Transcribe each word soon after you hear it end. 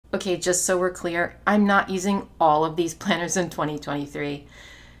Okay, just so we're clear, I'm not using all of these planners in 2023,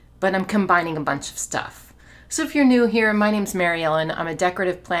 but I'm combining a bunch of stuff. So if you're new here, my name's Mary Ellen. I'm a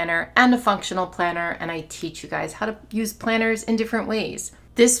decorative planner and a functional planner, and I teach you guys how to use planners in different ways.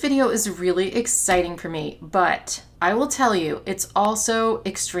 This video is really exciting for me, but I will tell you, it's also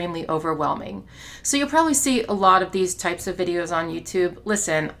extremely overwhelming. So you'll probably see a lot of these types of videos on YouTube.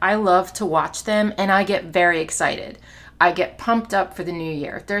 Listen, I love to watch them and I get very excited. I get pumped up for the new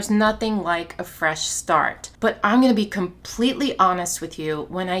year. There's nothing like a fresh start. But I'm gonna be completely honest with you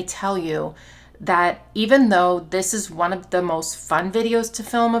when I tell you that even though this is one of the most fun videos to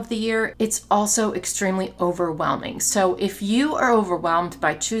film of the year, it's also extremely overwhelming. So if you are overwhelmed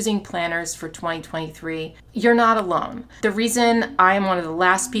by choosing planners for 2023, you're not alone. The reason I am one of the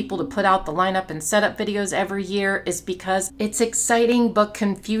last people to put out the lineup and setup videos every year is because it's exciting but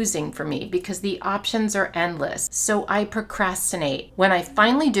confusing for me because the options are endless. So I procrastinate. When I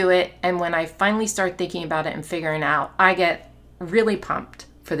finally do it and when I finally start thinking about it and figuring out, I get really pumped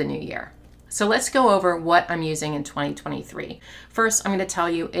for the new year. So let's go over what I'm using in 2023. First, I'm going to tell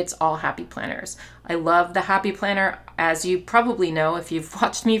you it's all happy planners. I love the happy planner. As you probably know, if you've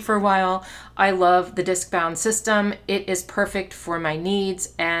watched me for a while, I love the disc bound system. It is perfect for my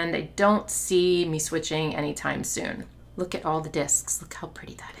needs and I don't see me switching anytime soon. Look at all the discs. Look how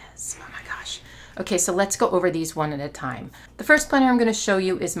pretty that is. Oh my gosh. Okay, so let's go over these one at a time. The first planner I'm going to show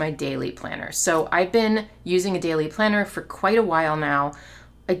you is my daily planner. So I've been using a daily planner for quite a while now.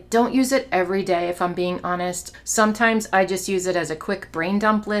 I don't use it every day, if I'm being honest. Sometimes I just use it as a quick brain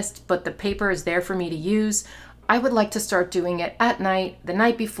dump list, but the paper is there for me to use. I would like to start doing it at night, the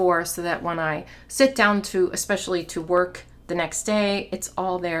night before, so that when I sit down especially to work the next day, it's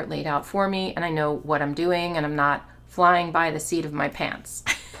all there laid out for me and I know what I'm doing and I'm not flying by the seat of my pants.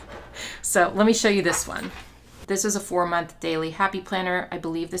 So let me show you this one. This is a 4-month daily happy planner. I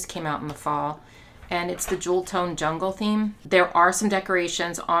believe this came out in the fall. And it's the jewel tone jungle theme. There are some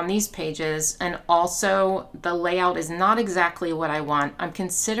decorations on these pages, and also the layout is not exactly what I want. I'm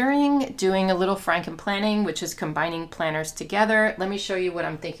considering doing a little Franken planning, which is combining planners together. Let me show you what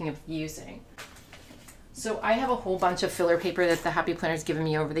I'm thinking of using. So I have a whole bunch of filler paper that the Happy Planner's given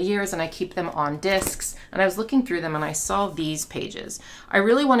me over the years, and I keep them on discs. And I was looking through them and I saw these pages. I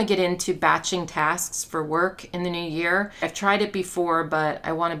really want to get into batching tasks for work in the new year. I've tried it before, but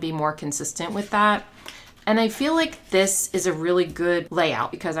I want to be more consistent with that. And I feel like this is a really good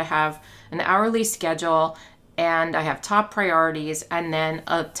layout because I have an hourly schedule and I have top priorities and then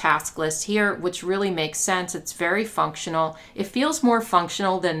a task list here, which really makes sense. It's very functional. It feels more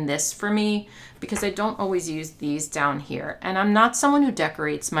functional than this for me because I don't always use these down here. And I'm not someone who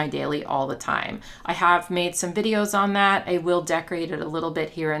decorates my daily all the time. I have made some videos on that. I will decorate it a little bit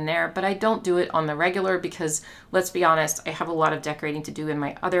here and there, but I don't do it on the regular because, let's be honest, I have a lot of decorating to do in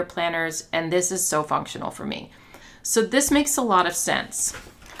my other planners, and this is so functional for me. So this makes a lot of sense.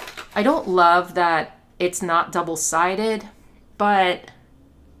 I don't love that it's not double-sided, but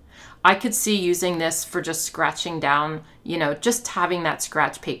I could see using this for just scratching down, you know, just having that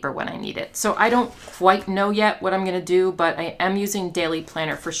scratch paper when I need it. So I don't quite know yet what I'm gonna do, but I am using daily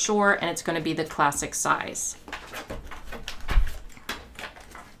planner for sure, and it's gonna be the classic size.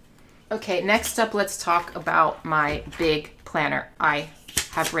 Okay, next up, let's talk about my big planner. I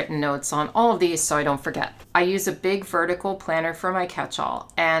have written notes on all of these so I don't forget. I use a big vertical planner for my catch-all,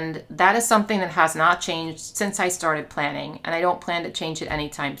 and that is something that has not changed since I started planning, and I don't plan to change it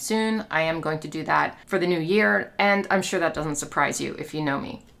anytime soon. I am going to do that for the new year, and I'm sure that doesn't surprise you if you know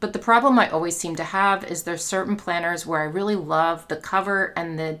me. But the problem I always seem to have is there's certain planners where I really love the cover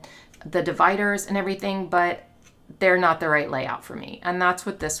and the dividers and everything, but they're not the right layout for me. And that's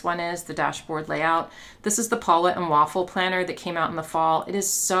what this one is, the dashboard layout. This is the Paula and Waffle planner that came out in the fall. It is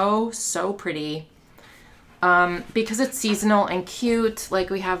so, so pretty because it's seasonal and cute. Like,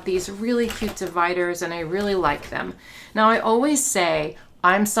 we have these really cute dividers and I really like them. Now, I always say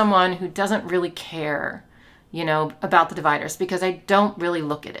I'm someone who doesn't really care, you know, about the dividers because I don't really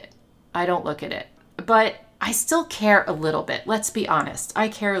look at it. I don't look at it, but I still care a little bit. Let's be honest. I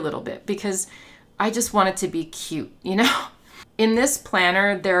care a little bit because I just want it to be cute, you know? In this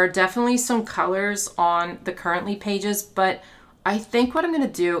planner, there are definitely some colors on the currently pages, but I think what I'm gonna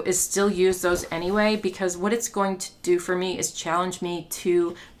do is still use those anyway, because what it's going to do for me is challenge me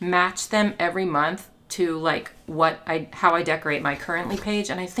to match them every month to like how I decorate my currently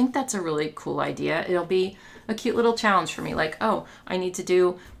page. And I think that's a really cool idea. It'll be a cute little challenge for me. Like, oh, I need to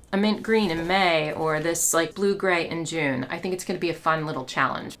do a mint green in May or this like blue gray in June. I think it's gonna be a fun little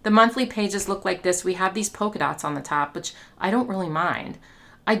challenge. The monthly pages look like this. We have these polka dots on the top, which I don't really mind.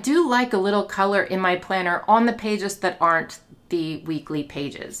 I do like a little color in my planner on the pages that aren't the weekly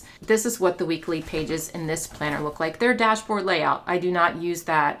pages. This is what the weekly pages in this planner look like. They're dashboard layout. I do not use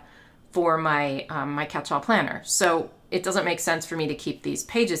that for my, my catch-all planner. So it doesn't make sense for me to keep these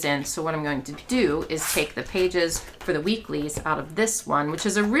pages in. So what I'm going to do is take the pages for the weeklies out of this one, which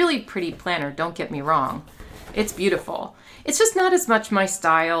is a really pretty planner, don't get me wrong. It's beautiful. It's just not as much my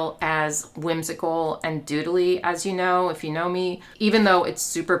style as whimsical and doodly, as you know, if you know me, even though it's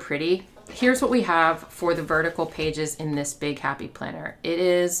super pretty. Here's what we have for the vertical pages in this big happy planner. It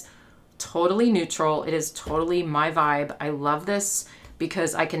is totally neutral. It is totally my vibe. I love this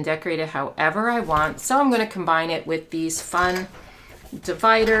because I can decorate it however I want. So I'm going to combine it with these fun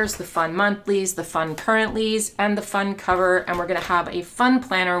dividers, the fun monthlies, the fun currentlies, and the fun cover, and we're going to have a fun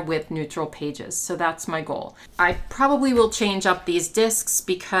planner with neutral pages. So that's my goal. I probably will change up these discs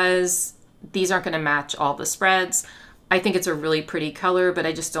because these aren't going to match all the spreads. I think it's a really pretty color, but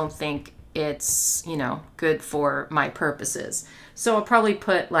I just don't think it's, you know, good for my purposes. So I'll probably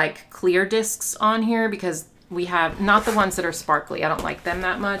put like clear discs on here because we have not the ones that are sparkly. I don't like them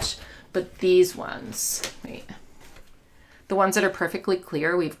that much, but these ones, wait. The ones that are perfectly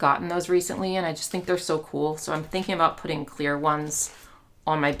clear, we've gotten those recently and I just think they're so cool. So I'm thinking about putting clear ones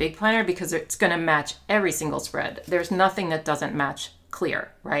on my big planner because it's gonna match every single spread. There's nothing that doesn't match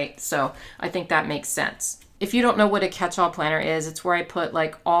clear, right? So I think that makes sense. If you don't know what a catch-all planner is, it's where I put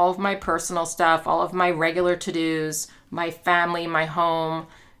like all of my personal stuff, all of my regular to-dos, my family, my home,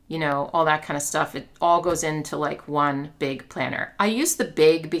 you know, all that kind of stuff. It all goes into like one big planner. I use the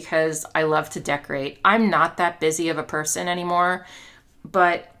big because I love to decorate. I'm not that busy of a person anymore,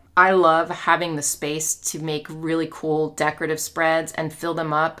 but I love having the space to make really cool decorative spreads and fill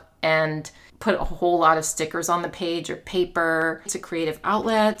them up and put a whole lot of stickers on the page or paper. It's a creative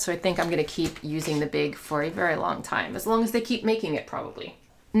outlet, so I think I'm gonna keep using the big for a very long time, as long as they keep making it probably.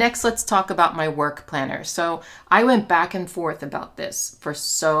 Next, let's talk about my work planner. So I went back and forth about this for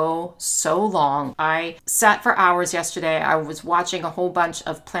so long. I sat for hours yesterday. I was watching a whole bunch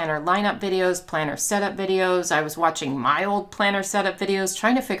of planner lineup videos, planner setup videos. I was watching my old planner setup videos,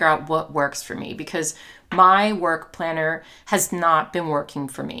 trying to figure out what works for me because my work planner has not been working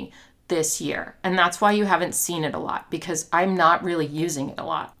for me this year. And that's why you haven't seen it a lot, because I'm not really using it a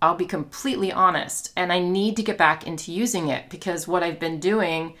lot. I'll be completely honest. And I need to get back into using it because what I've been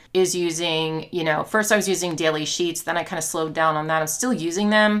doing is using, you know, first I was using daily sheets, then I kind of slowed down on that. I'm still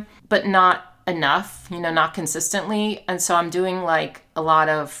using them, but not enough, you know, not consistently. And so I'm doing like a lot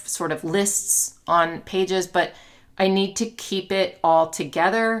of sort of lists on pages, but I need to keep it all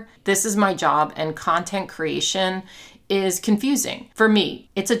together. This is my job, and content creation is confusing for me.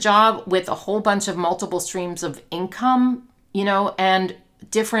 It's a job with a whole bunch of multiple streams of income, you know, and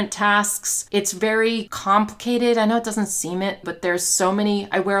different tasks. It's very complicated. I know it doesn't seem it, but there's so many,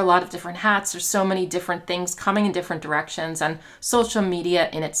 I wear a lot of different hats. There's so many different things coming in different directions, and social media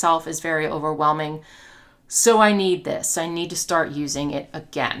in itself is very overwhelming. So I need this. I need to start using it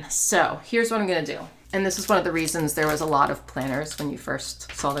again. So here's what I'm gonna do. And this is one of the reasons there was a lot of planners when you first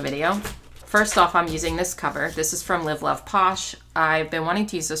saw the video. First off, I'm using this cover. This is from Live Love Posh. I've been wanting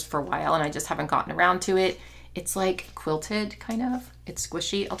to use this for a while and I just haven't gotten around to it. It's like quilted, kind of. It's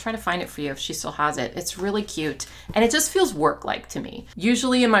squishy. I'll try to find it for you if she still has it. It's really cute and it just feels work-like to me.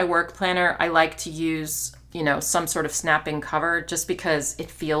 Usually in my work planner, I like to use, you know, some sort of snapping cover just because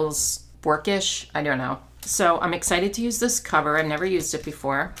it feels workish. I don't know. So I'm excited to use this cover. I've never used it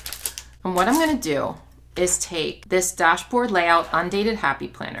before. And what I'm gonna do is take this dashboard layout undated happy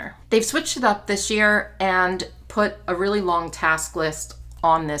planner. They've switched it up this year and put a really long task list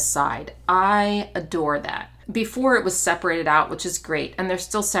on this side. I adore that. Before it was separated out, which is great, and there's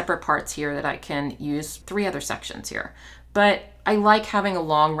still separate parts here that I can use, 3 other sections here. But I like having a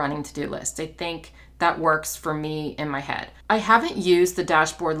long running to-do list. I think that works for me in my head. I haven't used the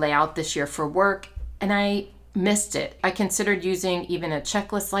dashboard layout this year for work, and I missed it. I considered using even a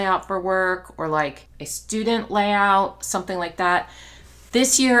checklist layout for work or like a student layout, something like that.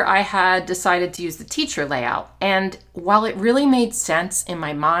 This year I had decided to use the teacher layout, and while it really made sense in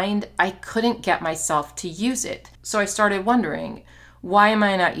my mind, I couldn't get myself to use it. So I started wondering, why am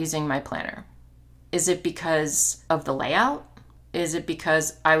I not using my planner? Is it because of the layout? Is it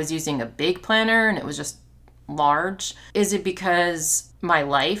because I was using a big planner and it was just large? Is it because my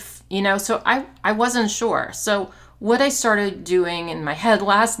life, you know? So I wasn't sure. So what I started doing in my head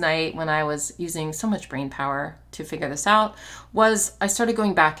last night when I was using so much brain power to figure this out was I started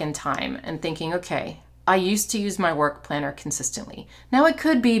going back in time and thinking, okay, I used to use my work planner consistently. Now it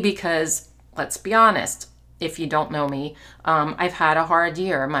could be because, let's be honest, if you don't know me, I've had a hard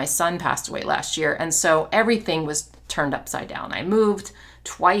year. My son passed away last year, and so everything was turned upside down. I moved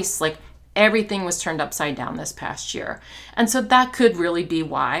twice, like Everything was turned upside down this past year. And so that could really be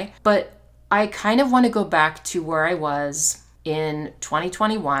why. But I kind of want to go back to where I was in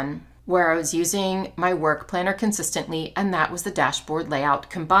 2021, where I was using my work planner consistently, and that was the dashboard layout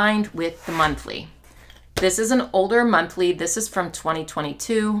combined with the monthly. This is an older monthly. This is from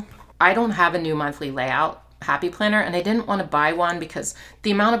 2022. I don't have a new monthly layout Happy Planner, and I didn't want to buy one because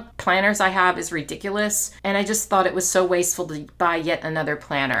the amount of planners I have is ridiculous, and I just thought it was so wasteful to buy yet another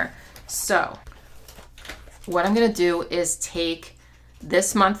planner. So what I'm going to do is take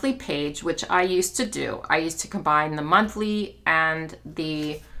this monthly page, which I used to do. I used to combine the monthly and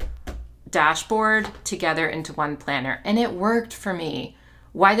the dashboard together into one planner, and it worked for me.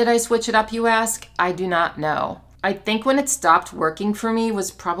 Why did I switch it up, you ask? I do not know. I think when it stopped working for me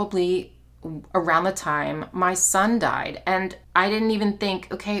was probably around the time my son died, and I didn't even think,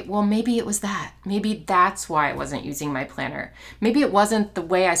 okay, well, maybe it was that. Maybe that's why I wasn't using my planner. Maybe it wasn't the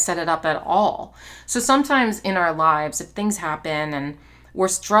way I set it up at all. So sometimes in our lives, if things happen and we're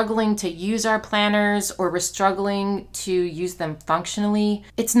struggling to use our planners or we're struggling to use them functionally,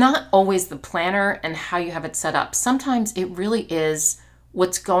 it's not always the planner and how you have it set up. Sometimes it really is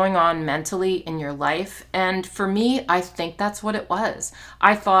what's going on mentally in your life. And for me, I think that's what it was.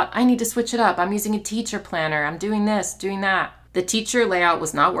 I thought, I need to switch it up. I'm using a teacher planner. I'm doing this, doing that. The teacher layout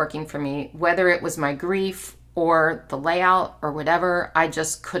was not working for me, whether it was my grief or the layout or whatever. I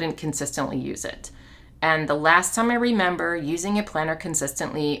just couldn't consistently use it. And the last time I remember using a planner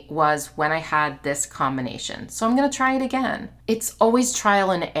consistently was when I had this combination. So I'm gonna try it again. It's always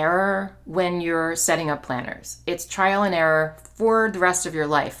trial and error when you're setting up planners. It's trial and error for the rest of your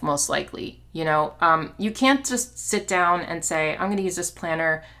life, most likely. You know, you can't just sit down and say, I'm gonna use this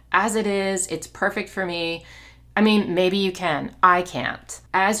planner as it is, it's perfect for me. I mean, maybe you can, I can't.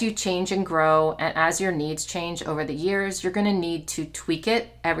 As you change and grow and as your needs change over the years, you're gonna need to tweak it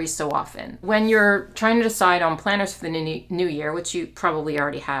every so often. When you're trying to decide on planners for the new year, which you probably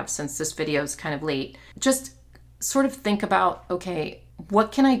already have since this video is kind of late, just sort of think about, okay,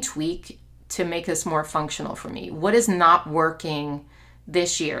 what can I tweak to make this more functional for me? What is not working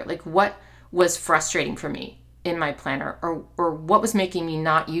this year? Like what was frustrating for me in my planner, or what was making me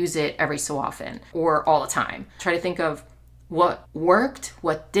not use it every so often or all the time? Try to think of what worked,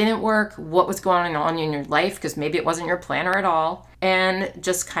 what didn't work, what was going on in your life, because maybe it wasn't your planner at all, and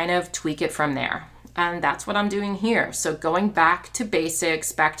just kind of tweak it from there. And that's what I'm doing here. So going back to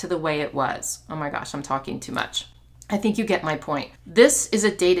basics, back to the way it was. Oh my gosh, I'm talking too much. I think you get my point. This is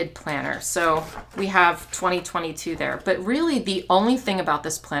a dated planner, so we have 2022 there, but really the only thing about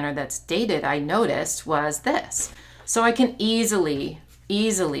this planner that's dated I noticed was this. So I can easily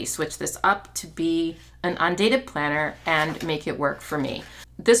switch this up to be an undated planner and make it work for me.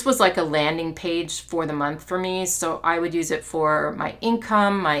 This was like a landing page for the month for me, so I would use it for my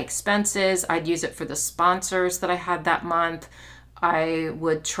income, my expenses. I'd use it for the sponsors that I had that month. I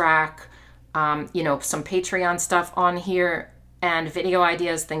would track you know, some Patreon stuff on here and video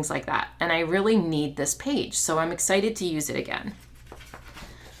ideas, things like that. And I really need this page, so I'm excited to use it again.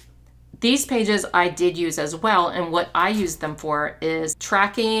 These pages I did use as well, and what I use them for is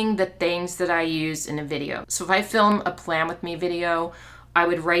tracking the things that I use in a video. So if I film a Plan With Me video, I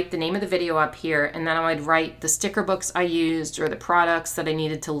would write the name of the video up here, and then I would write the sticker books I used or the products that I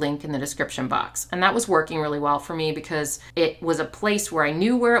needed to link in the description box. And that was working really well for me because it was a place where I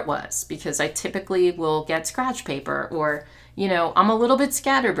knew where it was, because I typically will get scratch paper, or, you know, I'm a little bit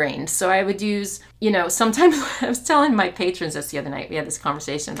scatterbrained. So I would use, you know, sometimes I was telling my patrons this the other night, we had this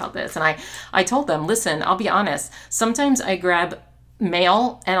conversation about this, and I told them, listen, I'll be honest, sometimes I grab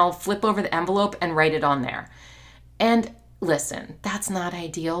mail and I'll flip over the envelope and write it on there. And listen, that's not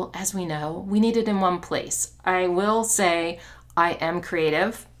ideal. As we know, we need it in one place. I will say I am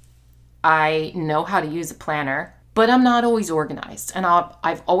creative. I know how to use a planner, but I'm not always organized. And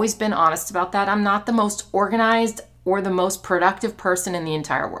I've always been honest about that. I'm not the most organized or the most productive person in the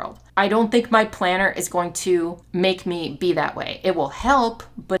entire world. I don't think my planner is going to make me be that way. It will help,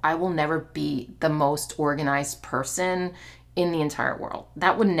 but I will never be the most organized person in the entire world.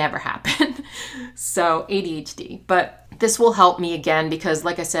 That would never happen. So ADHD, but this will help me again, because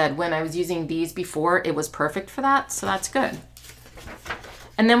like I said, when I was using these before, it was perfect for that. So that's good.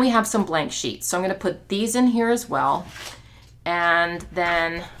 And then we have some blank sheets. So I'm going to put these in here as well. And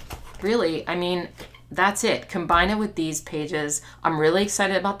then really, I mean, that's it. Combine it with these pages. I'm really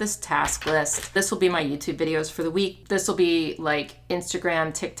excited about this task list. This will be my YouTube videos for the week. This will be like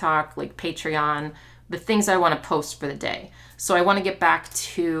Instagram, TikTok, like Patreon, the things I want to post for the day. So I want to get back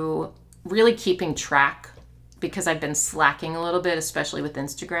to really keeping track, because I've been slacking a little bit, especially with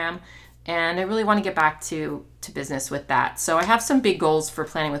Instagram. And I really want to get back to business with that. So I have some big goals for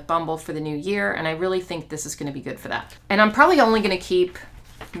Planning with Bumble for the new year, and I really think this is going to be good for that. And I'm probably only going to keep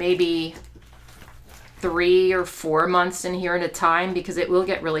maybe 3 or 4 months in here at a time because it will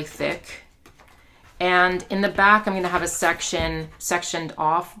get really thick. And in the back, I'm going to have a section sectioned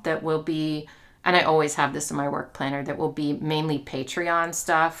off that will be, and I always have this in my work planner, that will be mainly Patreon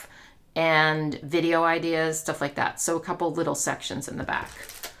stuff and video ideas, stuff like that. So a couple little sections in the back.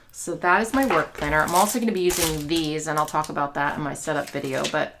 So that is my work planner. I'm also going to be using these, and I'll talk about that in my setup video,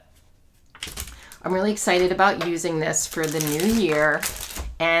 but I'm really excited about using this for the new year.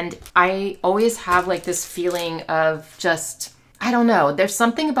 And I always have like this feeling of just, I don't know, there's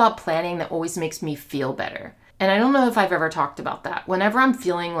something about planning that always makes me feel better. And I don't know if I've ever talked about that. Whenever I'm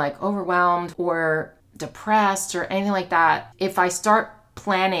feeling like overwhelmed or depressed or anything like that, if I start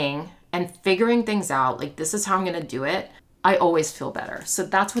planning and figuring things out, like this is how I'm going to do it, I always feel better. So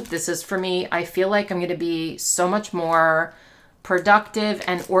that's what this is for me. I feel like I'm going to be so much more productive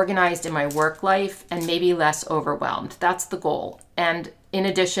and organized in my work life and maybe less overwhelmed. That's the goal. And in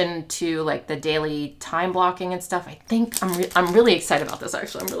addition to like the daily time blocking and stuff, I think I'm really excited about this.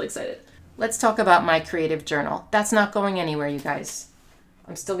 Actually, I'm really excited. Let's talk about my creative journal. That's not going anywhere, you guys.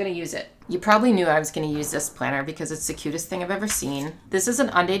 I'm still going to use it. You probably knew I was going to use this planner because it's the cutest thing I've ever seen. This is an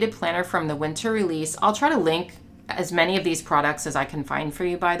undated planner from the winter release. I'll try to link as many of these products as I can find for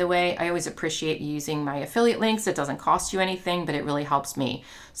you, by the way. I always appreciate using my affiliate links. It doesn't cost you anything, but it really helps me.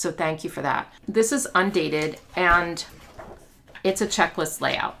 So thank you for that. This is undated and it's a checklist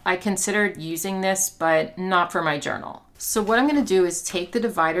layout. I considered using this, but not for my journal. So what I'm going to do is take the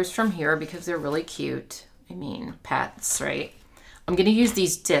dividers from here because they're really cute. I mean, pets, right? I'm going to use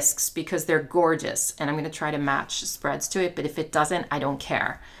these discs because they're gorgeous and I'm going to try to match spreads to it. But if it doesn't, I don't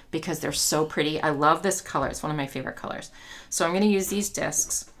care because they're so pretty. I love this color. It's one of my favorite colors. So I'm going to use these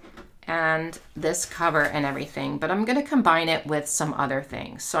discs and this cover and everything, but I'm going to combine it with some other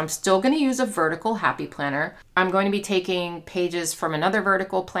things. So I'm still going to use a vertical happy planner. I'm going to be taking pages from another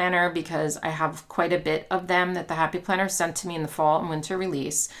vertical planner because I have quite a bit of them that the happy planner sent to me in the fall and winter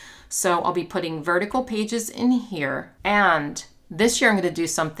release. So I'll be putting vertical pages in here, and this year I'm going to do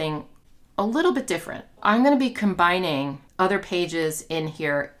something a little bit different. I'm going to be combining other pages in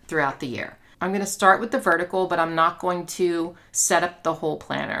here throughout the year. I'm going to start with the vertical, but I'm not going to set up the whole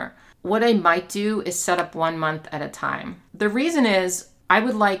planner. What I might do is set up 1 month at a time. The reason is I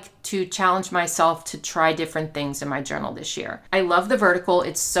would like to challenge myself to try different things in my journal this year. I love the vertical.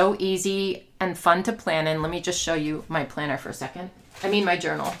 It's so easy and fun to plan in. Let me just show you my planner for a second. I mean my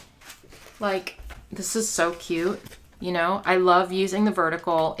journal. Like, this is so cute. You know, I love using the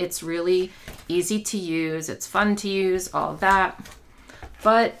vertical. It's really easy to use. It's fun to use, all of that.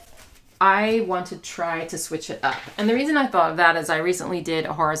 But I want to try to switch it up. And the reason I thought of that is I recently did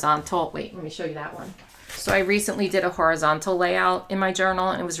a horizontal, wait, let me show you that one. So I recently did a horizontal layout in my journal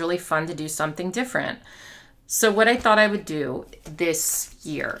and it was really fun to do something different. So what I thought I would do this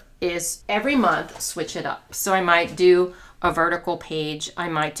year is every month switch it up. So I might do a vertical page, I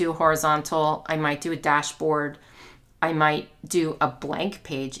might do a horizontal, I might do a dashboard, I might do a blank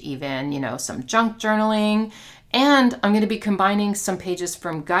page even, you know, some junk journaling. And I'm going to be combining some pages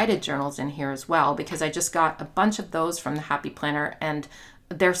from guided journals in here as well because I just got a bunch of those from the Happy Planner and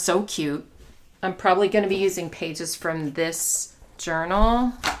they're so cute. I'm probably going to be using pages from this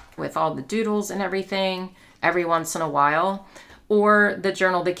journal with all the doodles and everything every once in a while. Or the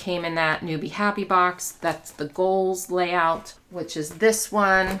journal that came in that newbie happy box. That's the goals layout, which is this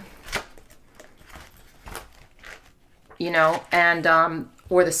one. You know, and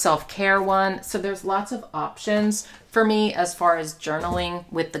or the self-care one. So there's lots of options for me as far as journaling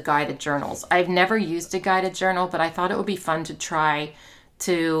with the guided journals. I've never used a guided journal, but I thought it would be fun to try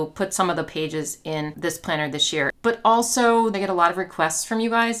to put some of the pages in this planner this year. But also I get a lot of requests from you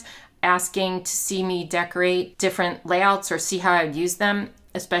guys asking to see me decorate different layouts or see how I would use them,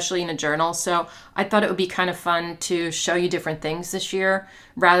 especially in a journal. So I thought it would be kind of fun to show you different things this year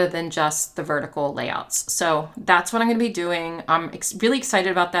rather than just the vertical layouts. So that's what I'm going to be doing. I'm really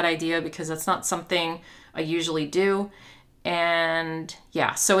excited about that idea because that's not something I usually do. And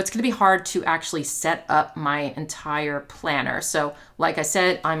yeah, so it's going to be hard to actually set up my entire planner. So like I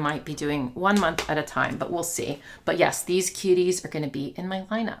said, I might be doing 1 month at a time, but we'll see. But yes, these cuties are going to be in my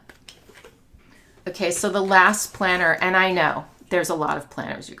lineup. Okay, so the last planner, and I know there's a lot of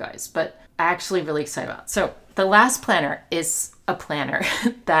planners, you guys, but I'm actually really excited about. So the last planner is a planner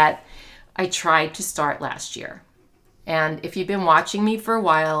that I tried to start last year. And if you've been watching me for a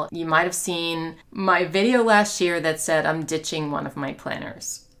while, you might have seen my video last year that said I'm ditching one of my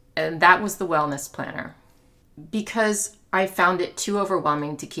planners. And that was the wellness planner. because I found it too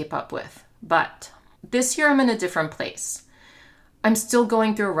overwhelming to keep up with. But this year I'm in a different place. I'm still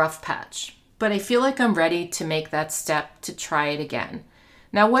going through a rough patch, but I feel like I'm ready to make that step to try it again.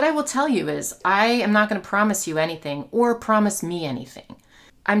 Now, what I will tell you is I am not going to promise you anything or promise me anything.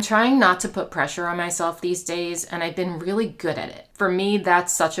 I'm trying not to put pressure on myself these days, and I've been really good at it. For me,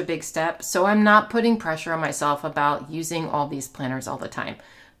 that's such a big step, so I'm not putting pressure on myself about using all these planners all the time.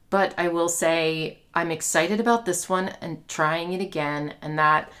 But I will say I'm excited about this one and trying it again, and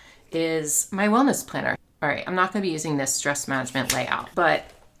that is my wellness planner. All right, I'm not going to be using this stress management layout, but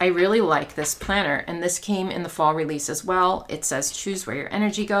I really like this planner, and this came in the fall release as well. It says choose where your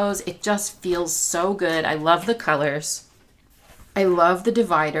energy goes. It just feels so good. I love the colors. I love the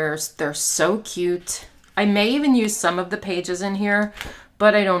dividers. They're so cute. I may even use some of the pages in here,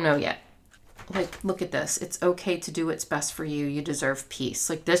 but I don't know yet. Like, look at this. It's okay to do what's best for you. You deserve peace.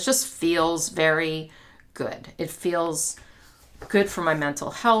 Like, this just feels very good. It feels good for my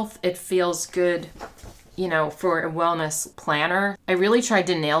mental health. It feels good, you know, for a wellness planner. I really tried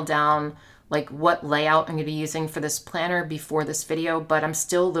to nail down like what layout I'm going to be using for this planner before this video, but I'm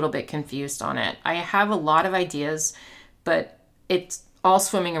still a little bit confused on it. I have a lot of ideas, but it's all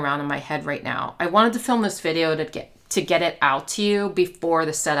swimming around in my head right now. I wanted to film this video to get it out to you before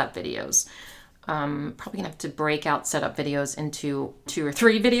the setup videos. Probably gonna have to break out setup videos into 2 or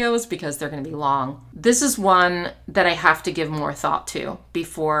 3 videos because they're gonna be long. This is one that I have to give more thought to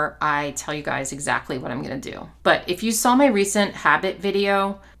before I tell you guys exactly what I'm gonna do. But if you saw my recent habit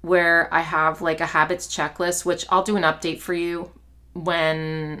video where I have like a habits checklist, which I'll do an update for you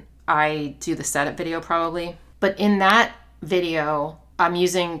when I do the setup video probably. But in that video, I'm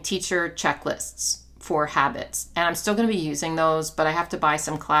using teacher checklists for habits, and I'm still going to be using those, but I have to buy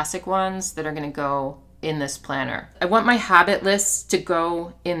some classic ones that are going to go in this planner. I want my habit lists to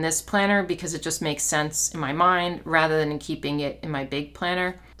go in this planner because it just makes sense in my mind rather than keeping it in my big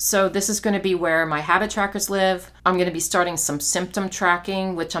planner. So this is going to be where my habit trackers live. I'm going to be starting some symptom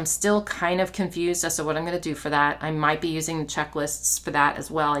tracking, which I'm still kind of confused as to what I'm going to do for that. I might be using the checklists for that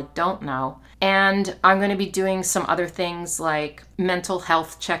as well. I don't know. And I'm going to be doing some other things like mental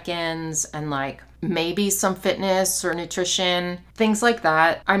health check-ins and like maybe some fitness or nutrition, things like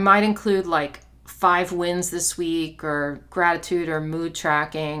that. I might include like 5 wins this week or gratitude or mood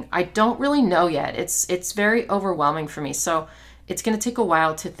tracking. I don't really know yet. It's very overwhelming for me. So it's going to take a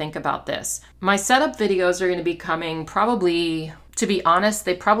while to think about this. My setup videos are going to be coming probably, to be honest,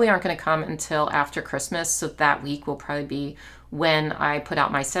 they probably aren't going to come until after Christmas. So that week will probably be when I put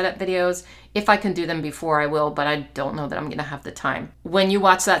out my setup videos. If I can do them before, I will, but I don't know that I'm gonna have the time. When you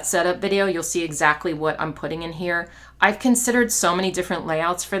watch that setup video, you'll see exactly what I'm putting in here. I've considered so many different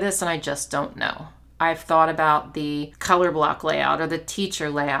layouts for this and I just don't know. I've thought about the color block layout or the teacher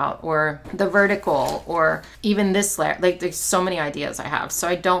layout or the vertical or even this layout. Like there's so many ideas I have. So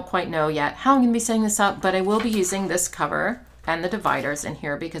I don't quite know yet how I'm gonna be setting this up, but I will be using this cover and the dividers in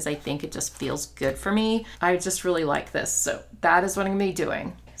here because I think it just feels good for me. I just really like this. So that is what I'm gonna be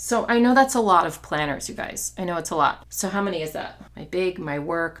doing. So I know that's a lot of planners, you guys. I know it's a lot. So how many is that? My big, my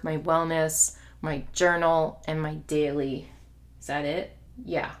work, my wellness, my journal, and my daily. Is that it?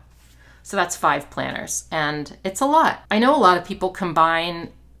 Yeah. So that's 5 planners and it's a lot. I know a lot of people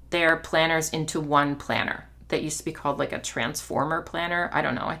combine their planners into one planner. That used to be called like a transformer planner. I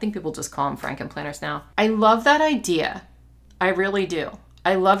don't know. I think people just call them Franken planners now. I love that idea. I really do.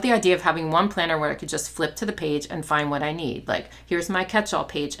 I love the idea of having one planner where I could just flip to the page and find what I need. Like, here's my catch-all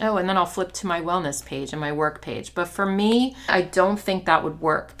page. Oh, and then I'll flip to my wellness page and my work page. But for me, I don't think that would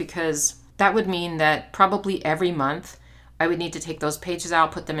work because that would mean that probably every month I would need to take those pages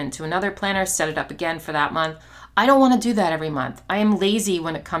out, put them into another planner, set it up again for that month. I don't want to do that every month. I am lazy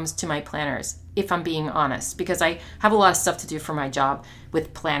when it comes to my planners, if I'm being honest, because I have a lot of stuff to do for my job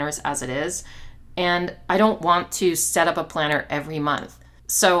with planners as it is. And I don't want to set up a planner every month.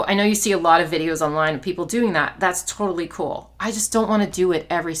 So I know you see a lot of videos online of people doing that. That's totally cool. I just don't want to do it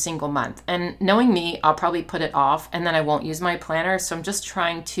every single month. And knowing me, I'll probably put it off and then I won't use my planner. So I'm just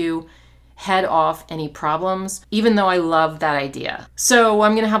trying to head off any problems, even though I love that idea. So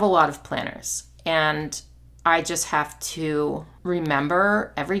I'm going to have a lot of planners and I just have to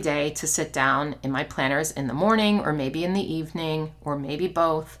remember every day to sit down in my planners in the morning or maybe in the evening or maybe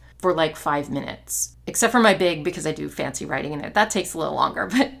both for like 5 minutes, except for my big because I do fancy writing in it. That takes a little longer,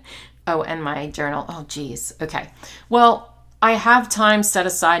 but oh, and my journal. Oh, geez. Okay. Well, I have time set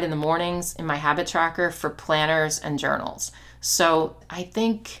aside in the mornings in my habit tracker for planners and journals. So I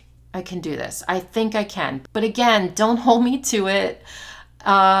think I can do this. I think I can. But again, don't hold me to it.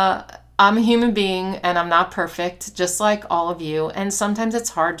 I'm a human being and I'm not perfect, just like all of you. And sometimes it's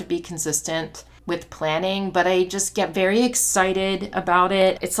hard to be consistent. with planning, but I just get very excited about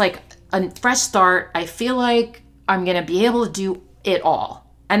it. It's like a fresh start. I feel like I'm going to be able to do it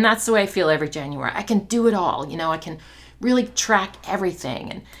all. And that's the way I feel every January. I can do it all. You know, I can really track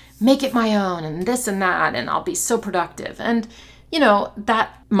everything and make it my own and this and that, and I'll be so productive. And, you know,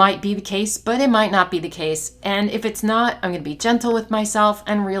 that might be the case, but it might not be the case. And if it's not, I'm going to be gentle with myself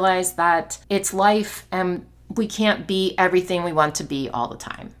and realize that it's life and we can't be everything we want to be all the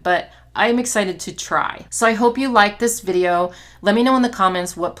time. But I'm excited to try. So I hope you liked this video. Let me know in the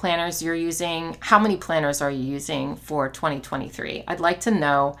comments what planners you're using. How many planners are you using for 2023? I'd like to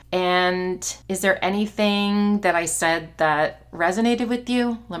know. And is there anything that I said that resonated with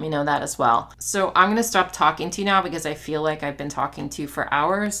you? Let me know that as well. So I'm gonna stop talking to you now because I feel like I've been talking to you for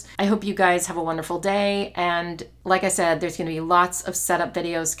hours. I hope you guys have a wonderful day. And like I said, there's gonna be lots of setup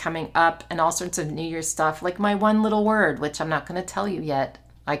videos coming up and all sorts of New Year's stuff, like my one little word, which I'm not gonna tell you yet.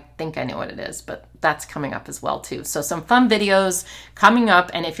 I think I know what it is, but that's coming up as well too. So some fun videos coming up.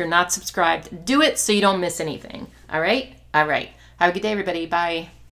 And if you're not subscribed, do it so you don't miss anything. All right? All right. Have a good day, everybody. Bye.